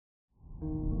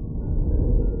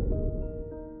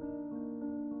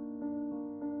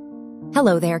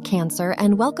Hello there, Cancer,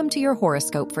 and welcome to your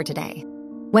horoscope for today,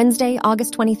 Wednesday,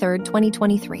 August 23rd,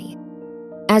 2023.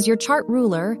 As your chart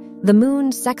ruler, the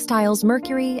moon sextiles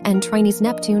Mercury and trines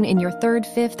Neptune in your 3rd,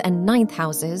 5th, and 9th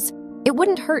houses. It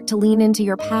wouldn't hurt to lean into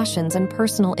your passions and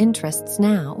personal interests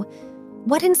now.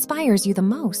 What inspires you the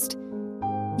most?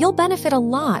 You'll benefit a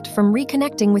lot from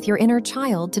reconnecting with your inner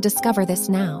child to discover this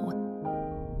now.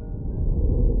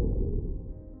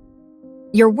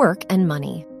 Your work and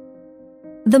money.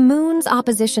 The moon's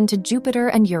opposition to Jupiter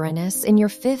and Uranus in your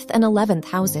 5th and 11th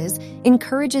houses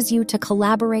encourages you to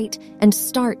collaborate and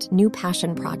start new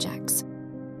passion projects.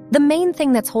 The main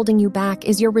thing that's holding you back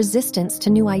is your resistance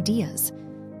to new ideas.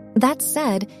 That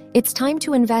said, it's time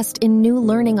to invest in new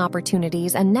learning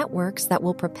opportunities and networks that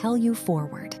will propel you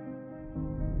forward.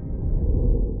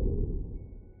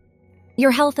 Your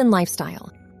health and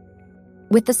lifestyle.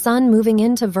 With the sun moving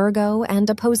into Virgo and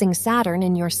opposing Saturn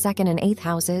in your 2nd and 8th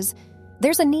houses,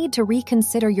 there's a need to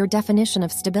reconsider your definition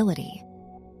of stability.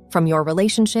 From your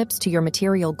relationships to your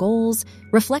material goals,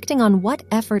 reflecting on what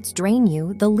efforts drain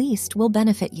you the least will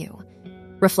benefit you.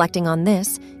 Reflecting on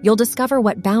this, you'll discover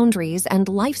what boundaries and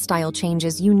lifestyle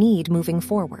changes you need moving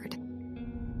forward.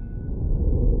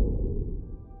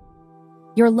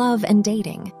 Your love and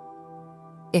dating.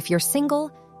 If you're single,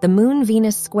 the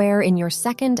Moon-Venus square in your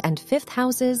 2nd and 5th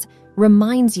houses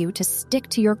reminds you to stick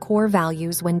to your core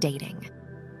values when dating.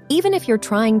 Even if you're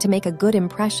trying to make a good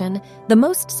impression, the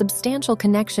most substantial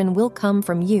connection will come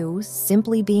from you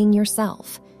simply being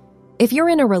yourself. If you're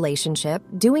in a relationship,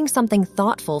 doing something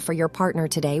thoughtful for your partner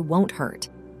today won't hurt.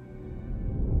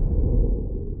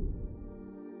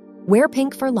 Wear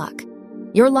pink for luck.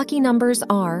 Your lucky numbers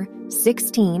are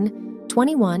 16,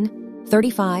 21,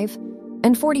 35,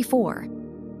 and 44.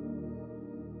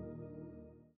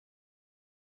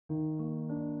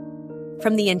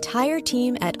 From the entire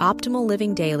team at Optimal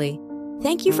Living Daily,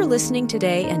 thank you for listening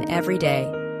today and every day.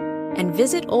 And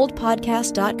visit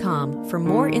oldpodcast.com for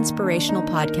more inspirational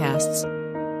podcasts.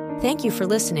 Thank you for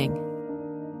listening.